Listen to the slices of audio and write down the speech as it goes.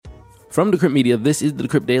From Decrypt Media, this is the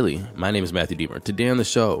Decrypt Daily. My name is Matthew Deemer. Today on the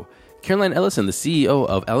show, Caroline Ellison, the CEO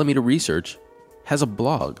of Alameda Research, has a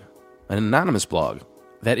blog, an anonymous blog,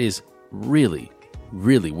 that is really,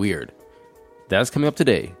 really weird. That's coming up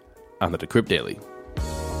today on the Decrypt Daily.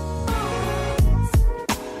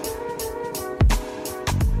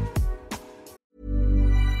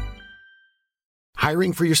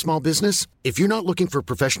 Hiring for your small business? If you're not looking for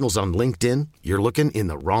professionals on LinkedIn, you're looking in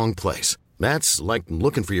the wrong place. That's like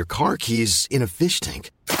looking for your car keys in a fish tank.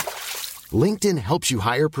 LinkedIn helps you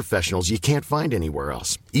hire professionals you can't find anywhere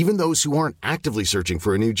else, even those who aren't actively searching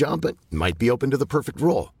for a new job but might be open to the perfect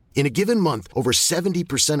role. In a given month, over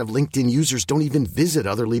 70% of LinkedIn users don't even visit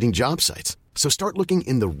other leading job sites. So start looking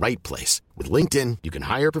in the right place. With LinkedIn, you can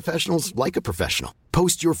hire professionals like a professional.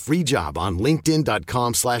 Post your free job on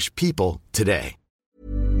linkedin.com/people today.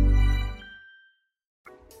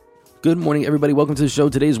 Good morning, everybody. Welcome to the show.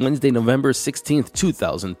 Today is Wednesday, November 16th,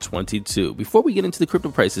 2022. Before we get into the crypto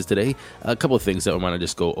prices today, a couple of things that I want to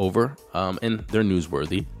just go over, and they're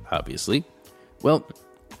newsworthy, obviously. Well,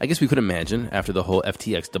 I guess we could imagine, after the whole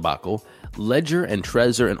FTX debacle, Ledger and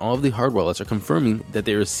Trezor and all of the hard wallets are confirming that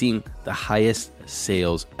they are seeing the highest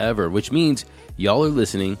sales ever, which means y'all are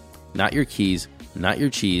listening, not your keys, not your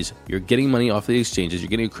cheese. You're getting money off the exchanges. You're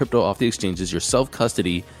getting crypto off the exchanges. You're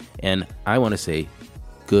self-custody, and I want to say,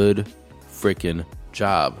 good freaking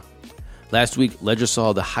job. Last week, Ledger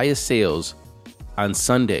saw the highest sales on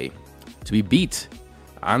Sunday to be beat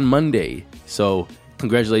on Monday. So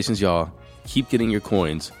congratulations, y'all. Keep getting your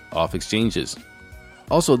coins off exchanges.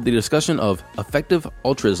 Also, the discussion of effective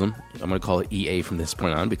altruism, I'm going to call it EA from this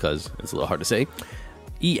point on because it's a little hard to say,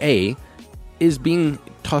 EA is being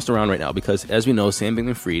tossed around right now because, as we know, Sam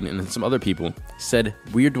Bankman-Fried and some other people said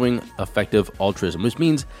we're doing effective altruism, which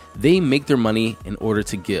means they make their money in order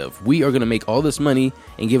to give. We are going to make all this money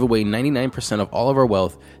and give away 99% of all of our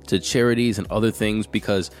wealth to charities and other things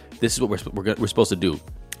because this is what we're supposed to do.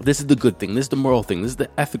 This is the good thing. This is the moral thing. This is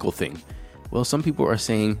the ethical thing. Well, some people are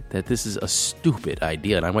saying that this is a stupid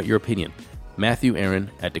idea, and I want your opinion. Matthew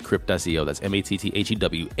Aaron at Decrypt.co. That's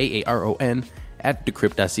MatthewAaron at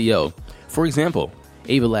Decrypt.co. For example,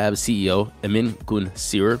 Ava Labs CEO Emin Gun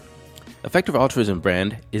Sirer, effective altruism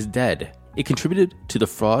brand is dead. It contributed to the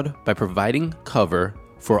fraud by providing cover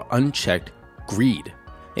for unchecked greed.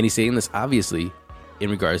 And he's saying this obviously in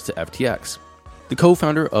regards to FTX. The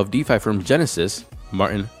co-founder of DeFi firm Genesis,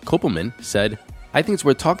 Martin Kopelman, said, "I think it's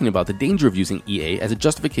worth talking about the danger of using EA as a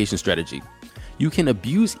justification strategy. You can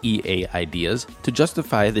abuse EA ideas to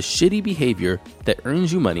justify the shitty behavior that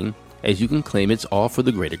earns you money, as you can claim it's all for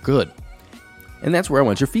the greater good." And that's where I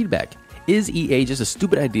want your feedback. Is EA just a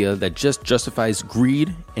stupid idea that just justifies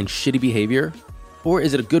greed and shitty behavior? Or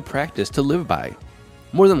is it a good practice to live by?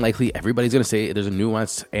 More than likely, everybody's going to say there's a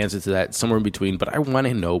nuanced answer to that somewhere in between, but I want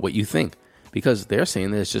to know what you think. Because they're saying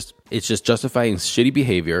that it's just justifying shitty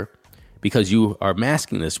behavior because you are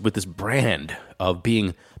masking this with this brand of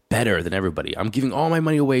being better than everybody. I'm giving all my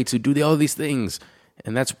money away to do all these things.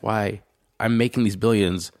 And that's why I'm making these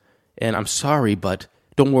billions. And I'm sorry, but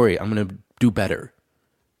don't worry, I'm going to do better.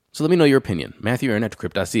 So let me know your opinion. Matthew Aaron at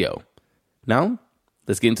Decrypt.co. Now,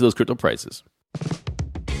 let's get into those crypto prices.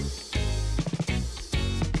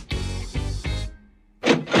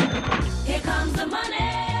 Here comes the money.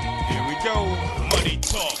 Here we go. Money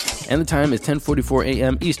talk. And the time is 10:44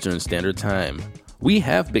 a.m. Eastern Standard Time. We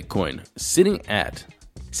have Bitcoin sitting at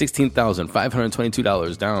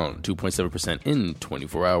 $16,522, down 2.7% in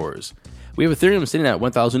 24 hours. We have Ethereum sitting at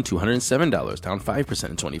 $1,207, down 5%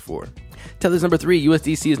 in 24. Tether's number 3,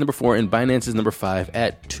 USDC is number 4, and Binance is number 5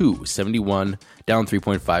 at $271, down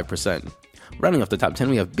 3.5%. Rounding off the top 10,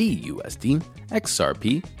 we have BUSD,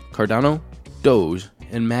 XRP, Cardano, Doge,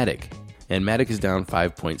 and Matic. And Matic is down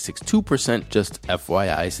 5.62%, just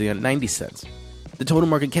FYI, sitting at 90 cents. The total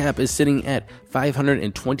market cap is sitting at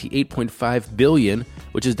 $528.5 billion,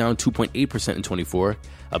 which is down 2.8% in 24.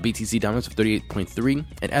 A BTC dominance of 38.3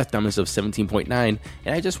 and ETH dominance of 17.9. And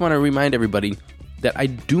I just want to remind everybody that I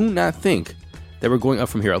do not think that we're going up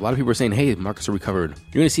from here. A lot of people are saying, hey, markets are recovered.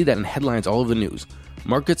 You're going to see that in headlines all over the news.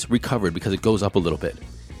 Markets recovered because it goes up a little bit.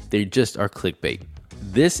 They just are clickbait.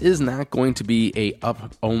 This is not going to be a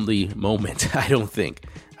up-only moment, I don't think.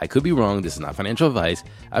 I could be wrong. This is not financial advice.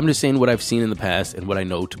 I'm just saying what I've seen in the past and what I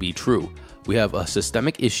know to be true. We have a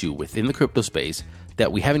systemic issue within the crypto space that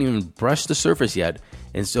we haven't even brushed the surface yet.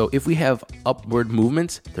 And so if we have upward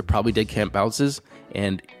movements, they're probably dead cat bounces,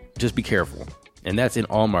 and just be careful. And that's in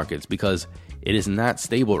all markets because it is not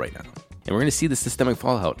stable right now. And we're going to see the systemic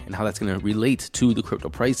fallout and how that's going to relate to the crypto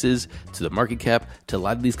prices, to the market cap, to a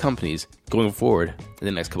lot of these companies going forward in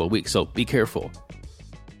the next couple of weeks. So be careful.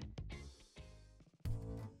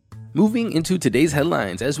 Moving into today's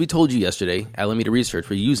headlines, as we told you yesterday, Alameda Research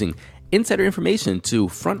were using insider information to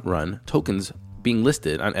front-run tokens being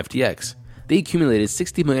listed on FTX. They accumulated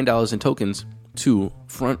 $60 million in tokens to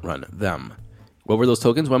front-run them. What were those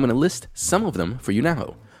tokens? Well, I'm going to list some of them for you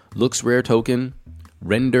now. Looks Rare Token,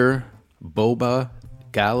 Render, Boba,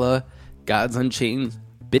 Gala, Gods Unchained,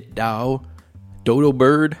 BitDAO, Dodo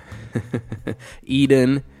Bird,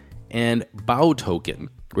 Eden, and Bao Token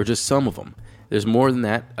were just some of them. There's more than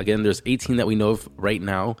that. Again, there's 18 that we know of right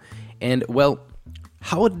now. And, well,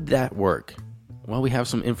 how did that work? Well, we have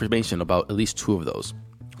some information about at least two of those.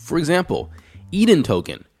 For example, Eden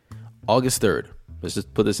Token, August 3rd. Let's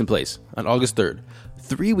just put this in place. On August 3rd,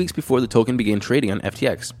 3 weeks before the token began trading on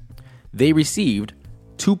FTX, they received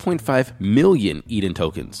 2.5 million Eden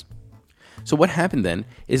tokens. So what happened then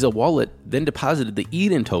is a wallet then deposited the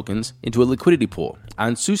Eden tokens into a liquidity pool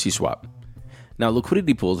on SushiSwap. Now,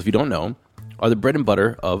 liquidity pools, if you don't know, are the bread and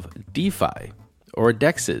butter of DeFi or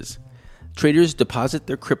DEXs. Traders deposit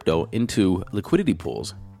their crypto into liquidity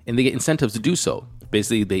pools and they get incentives to do so.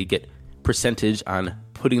 Basically, they get percentage on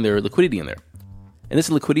putting their liquidity in there. And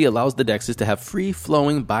this liquidity allows the DEXs to have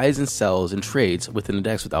free-flowing buys and sells and trades within the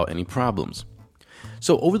DEX without any problems.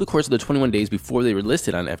 So over the course of the 21 days before they were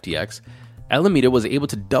listed on FTX, Alameda was able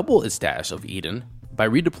to double its stash of Eden by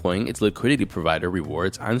redeploying its liquidity provider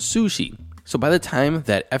rewards on Sushi. So by the time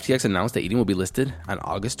that FTX announced that Eden will be listed on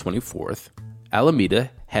August 24th, Alameda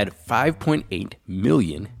had 5.8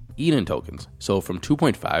 million Eden tokens. So from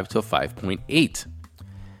 2.5 to 5.8.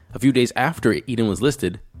 A few days after Eden was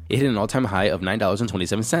listed, it hit an all-time high of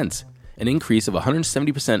 $9.27, an increase of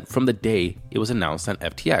 170% from the day it was announced on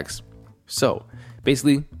FTX. So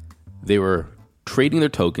basically, they were trading their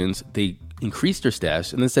tokens, they increased their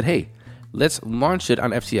stash, and then said, hey, let's launch it on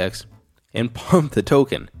FTX and pump the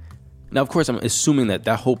token. Now, of course, I'm assuming that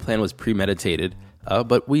whole plan was premeditated,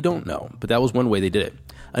 but we don't know. But that was one way they did it.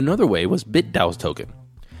 Another way was BitDAO's token.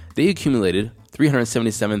 They accumulated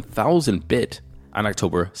 377,000 Bit on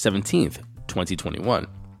October 17th, 2021.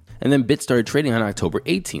 And then Bit started trading on October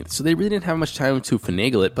 18th. So they really didn't have much time to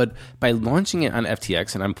finagle it. But by launching it on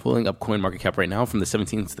FTX, and I'm pulling up CoinMarketCap right now from the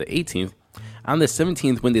 17th to the 18th, on the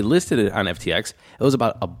 17th, when they listed it on FTX, it was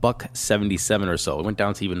about $1.77 or so. It went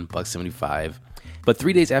down to even $1.75. But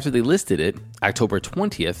 3 days after they listed it, October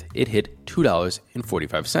 20th, it hit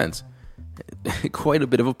 $2.45. Quite a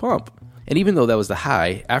bit of a pump. And even though that was the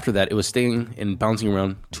high, after that, it was staying and bouncing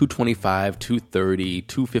around 225, 230,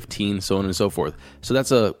 215, so on and so forth. So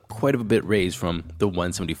that's quite a bit raise from the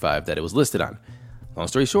 175 that it was listed on. Long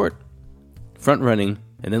story short, front running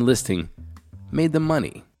and then listing made them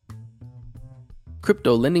money.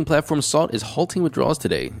 Crypto lending platform Salt is halting withdrawals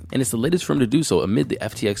today, and it's the latest firm to do so amid the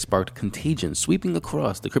FTX-sparked contagion sweeping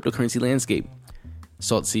across the cryptocurrency landscape.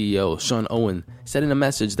 Salt CEO Sean Owen said in a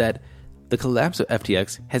message that the collapse of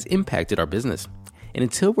FTX has impacted our business, and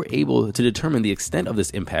until we're able to determine the extent of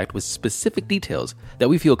this impact with specific details that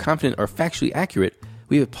we feel confident are factually accurate,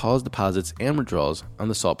 we have paused deposits and withdrawals on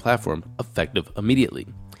the Salt platform effective immediately.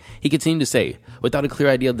 He continued to say, without a clear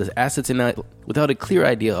idea of assets and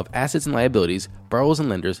liabilities, borrowers and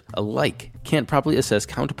lenders alike can't properly assess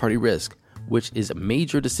counterparty risk, which is a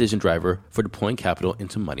major decision driver for deploying capital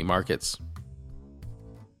into money markets.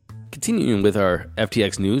 Continuing with our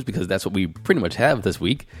FTX news, because that's what we pretty much have this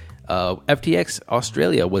week, FTX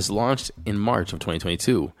Australia was launched in March of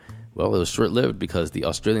 2022. Well, it was short-lived because the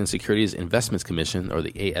Australian Securities Investments Commission, or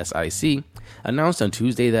the ASIC, announced on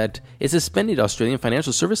Tuesday that it suspended Australian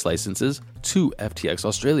financial service licenses to FTX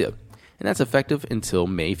Australia, and that's effective until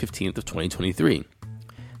May 15th of 2023.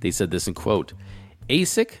 They said this in quote,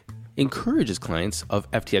 ASIC encourages clients of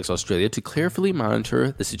FTX Australia to carefully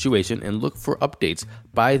monitor the situation and look for updates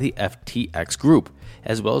by the FTX group,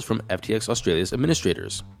 as well as from FTX Australia's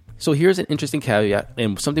administrators. So here's an interesting caveat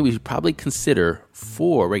and something we should probably consider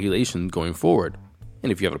for regulation going forward.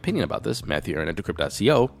 And if you have an opinion about this, Matthew Aaron at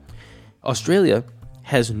Decrypt.co, Australia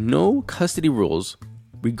has no custody rules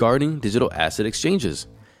regarding digital asset exchanges,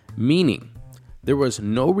 meaning there was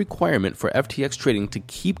no requirement for FTX trading to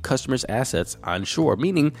keep customers' assets onshore,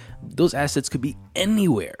 meaning those assets could be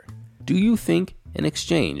anywhere. Do you think an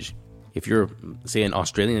exchange, if you're, say, an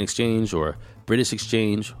Australian exchange or a British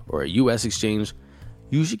exchange or a U.S. exchange,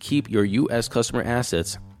 you should keep your U.S. customer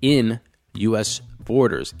assets in U.S.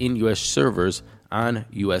 borders, in U.S. servers, on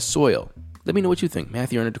U.S. soil? Let me know what you think.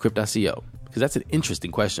 Matthew Aaron at Decrypt.co, because that's an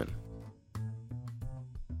interesting question.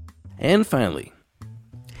 And finally,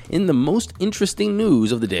 in the most interesting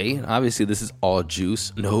news of the day, obviously this is all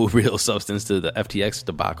juice, no real substance to the FTX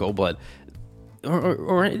debacle, but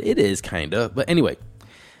or it is kind of. But anyway,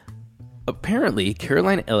 apparently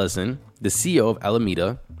Caroline Ellison, the CEO of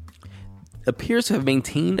Alameda, appears to have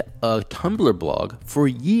maintained a Tumblr blog for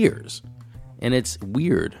years. And it's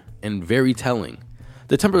weird and very telling.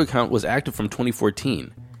 The Tumblr account was active from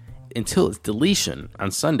 2014 until its deletion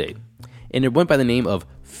on Sunday. And it went by the name of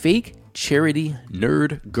Fake Charity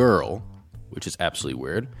Nerd Girl, which is absolutely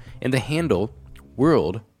weird, and the handle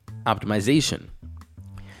World Optimization.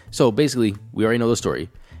 So basically, we already know the story.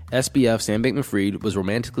 SBF Sam Bankman-Fried was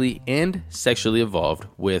romantically and sexually involved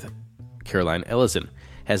with Caroline Ellison.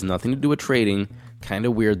 Has nothing to do with trading. Kind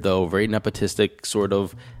of weird though. Very nepotistic, sort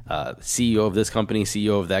of CEO of this company,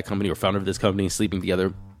 CEO of that company, or founder of this company, sleeping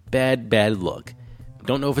together. Bad look.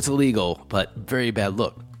 Don't know if it's illegal, but very bad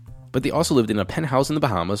look. But they also lived in a penthouse in the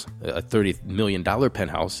Bahamas, a $30 million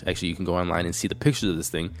penthouse. Actually, you can go online and see the pictures of this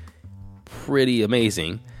thing. Pretty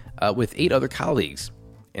amazing. With 8 other colleagues.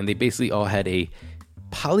 And they basically all had a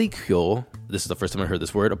polycule, this is the first time I heard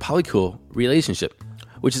this word, a polycule relationship,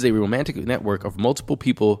 which is a romantic network of multiple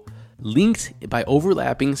people linked by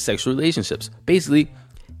overlapping sexual relationships. Basically,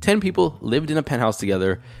 10 people lived in a penthouse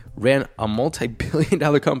together, ran a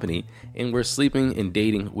multi-billion-dollar company, and were sleeping and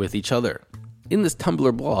dating with each other. In this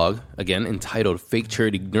Tumblr blog, again entitled Fake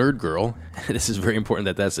Charity Nerd Girl, this is very important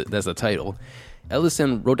that that's the title,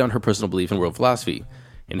 Ellison wrote down her personal belief in world philosophy,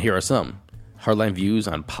 and here are some. Hardline views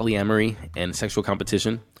on polyamory and sexual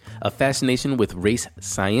competition, a fascination with race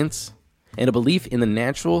science, and a belief in the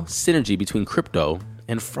natural synergy between crypto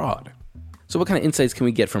and fraud. So what kind of insights can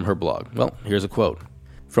we get from her blog? Well, here's a quote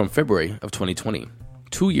from February of 2020,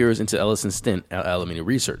 2 years into Ellison's stint at Alameda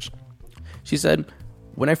Research. She said,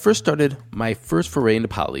 "When I first started my first foray into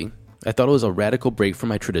poly, I thought it was a radical break from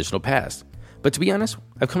my traditional past. But to be honest,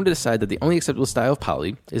 I've come to decide that the only acceptable style of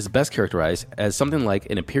poly is best characterized as something like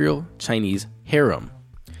an imperial Chinese harem,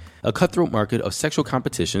 a cutthroat market of sexual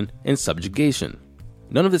competition and subjugation.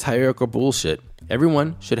 None of this hierarchical bullshit.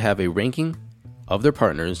 Everyone should have a ranking of their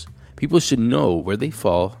partners. People should know where they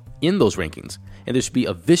fall in those rankings, and there should be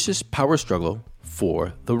a vicious power struggle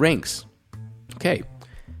for the ranks." Okay.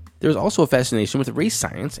 There's also a fascination with race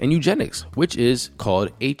science and eugenics, which is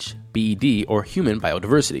called HBD, or human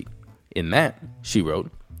biodiversity. In that, she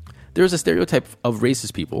wrote, there is a stereotype of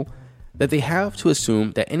racist people that they have to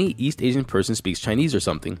assume that any East Asian person speaks Chinese or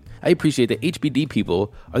something. I appreciate that HBD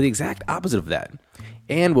people are the exact opposite of that,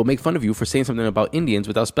 and will make fun of you for saying something about Indians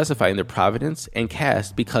without specifying their provenance and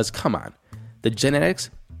caste because, come on, the genetics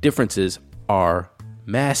differences are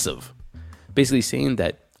massive. Basically saying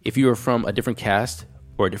that if you are from a different caste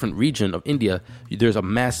or a different region of India, there's a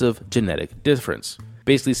massive genetic difference.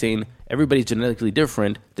 Basically saying everybody's genetically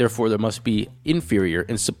different, therefore there must be inferior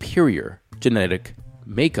and superior genetic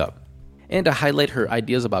makeup. And to highlight her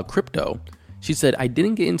ideas about crypto, she said, "I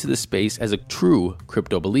didn't get into this space as a true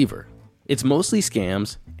crypto believer. It's mostly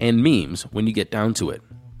scams and memes when you get down to it."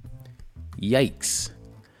 Yikes.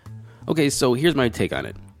 Okay, so here's my take on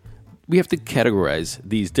it. We have to categorize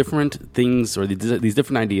these different things or these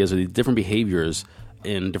different ideas or these different behaviors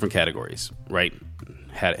in different categories, right?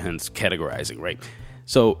 Hence categorizing, right?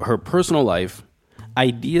 So her personal life,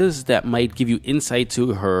 ideas that might give you insight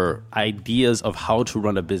to her ideas of how to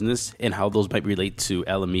run a business and how those might relate to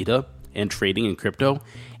Alameda and trading and crypto,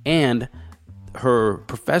 and her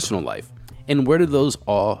professional life. And where do those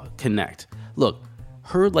all connect? Look,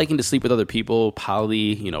 her liking to sleep with other people,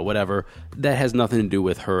 poly, whatever, that has nothing to do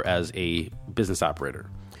with her as a business operator.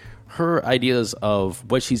 Her ideas of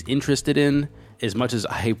what she's interested in, as much as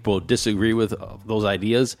I will disagree with those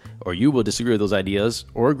ideas, or you will disagree with those ideas,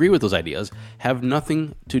 or agree with those ideas, have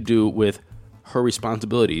nothing to do with her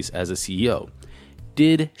responsibilities as a CEO.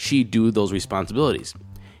 Did she do those responsibilities?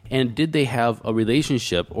 And did they have a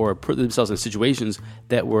relationship or put themselves in situations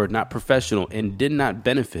that were not professional and did not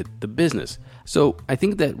benefit the business? So I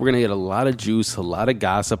think that we're going to get a lot of juice, a lot of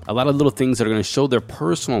gossip, a lot of little things that are going to show their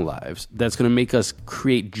personal lives that's going to make us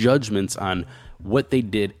create judgments on what they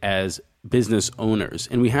did as business owners.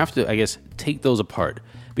 And we have to, I guess, take those apart,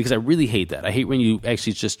 because I really hate that. I hate when you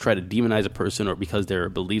actually just try to demonize a person or because their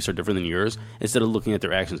beliefs are different than yours instead of looking at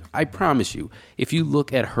their actions. I promise you, if you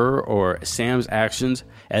look at her or Sam's actions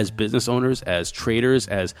as business owners, as traders,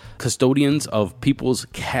 as custodians of people's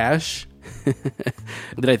cash,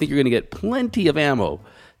 then I think you're going to get plenty of ammo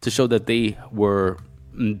to show that they were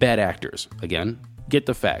bad actors. Again, get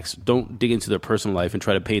the facts. Don't dig into their personal life and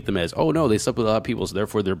try to paint them as, oh no, they slept with a lot of people, so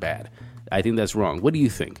therefore they're bad. I think that's wrong. What do you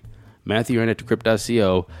think? Matthew Aaron at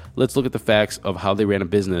Decrypt.co. Let's look at the facts of how they ran a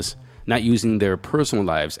business, not using their personal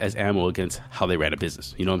lives as ammo against how they ran a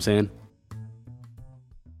business. You know what I'm saying?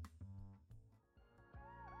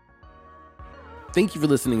 Thank you for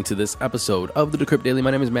listening to this episode of the Decrypt Daily.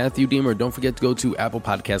 My name is Matthew Deemer. Don't forget to go to Apple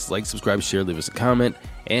Podcasts, like, subscribe, share, leave us a comment,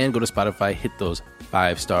 and go to Spotify, hit those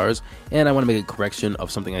 5 stars. And I want to make a correction of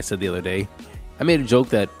something I said the other day. I made a joke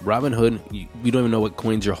that Robinhood, you don't even know what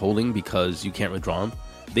coins you're holding because you can't withdraw them.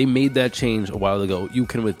 They made that change a while ago. You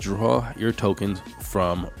can withdraw your tokens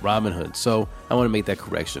from Robinhood. So I want to make that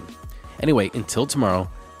correction. Anyway, until tomorrow,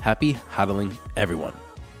 happy hodling, everyone.